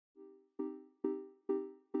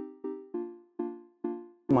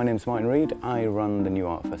My name's Martyn Reed. I run the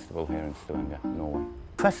NuArt festival here in Stavanger, Norway.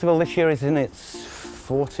 The festival this year is in its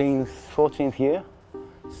 14th year.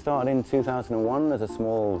 Started in 2001 as a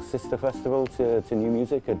small sister festival to New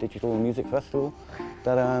Music, a digital music festival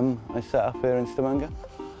that I set up here in Stavanger.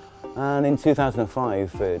 And in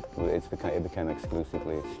 2005 it became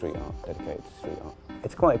exclusively street art, dedicated to street art.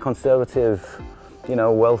 It's quite a conservative, you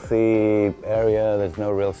know, wealthy area. There's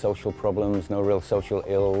no real social problems, no real social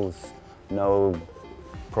ills, no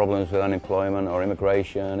problems with unemployment or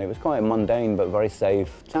immigration. It was quite a mundane but very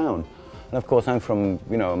safe town. And of course I'm from,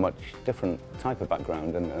 you know, a much different type of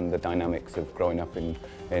background, and the dynamics of growing up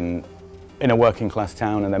in a working class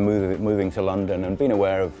town and then moving to London and being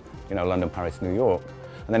aware of, you know, London, Paris, New York,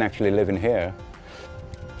 and then actually living here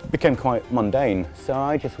became quite mundane. So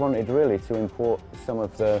I just wanted really to import some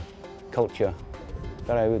of the culture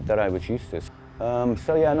that I was used to.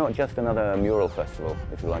 So yeah, not just another mural festival,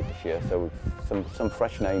 if you like, this year. So some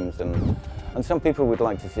fresh names, and some people would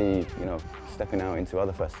like to see, you know, stepping out into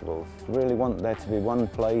other festivals. Really want there to be one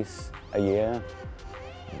place a year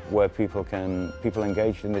where people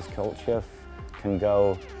engaged in this culture can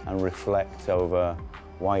go and reflect over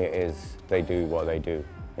why it is they do what they do,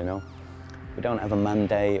 you know. We don't have a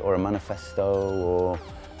mandate or a manifesto, or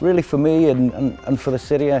really for me and for the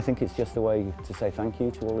city, I think it's just a way to say thank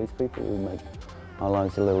you to all these people who make our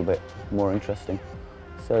lives a little bit more interesting.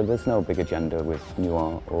 So there's no big agenda with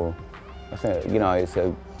NuArt, or I think, you know,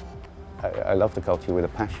 I love the culture with a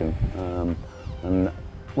passion, and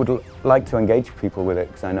would like to engage people with it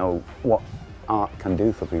because I know what art can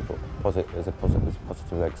do for people as a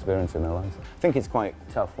positive experience in their lives. I think it's quite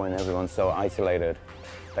tough when everyone's so isolated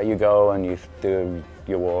that you go and you do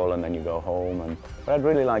your wall and then you go home. But I'd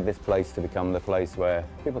really like this place to become the place where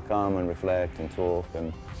people come and reflect and talk,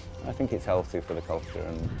 and I think it's healthy for the culture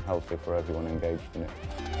and healthy for everyone engaged in it.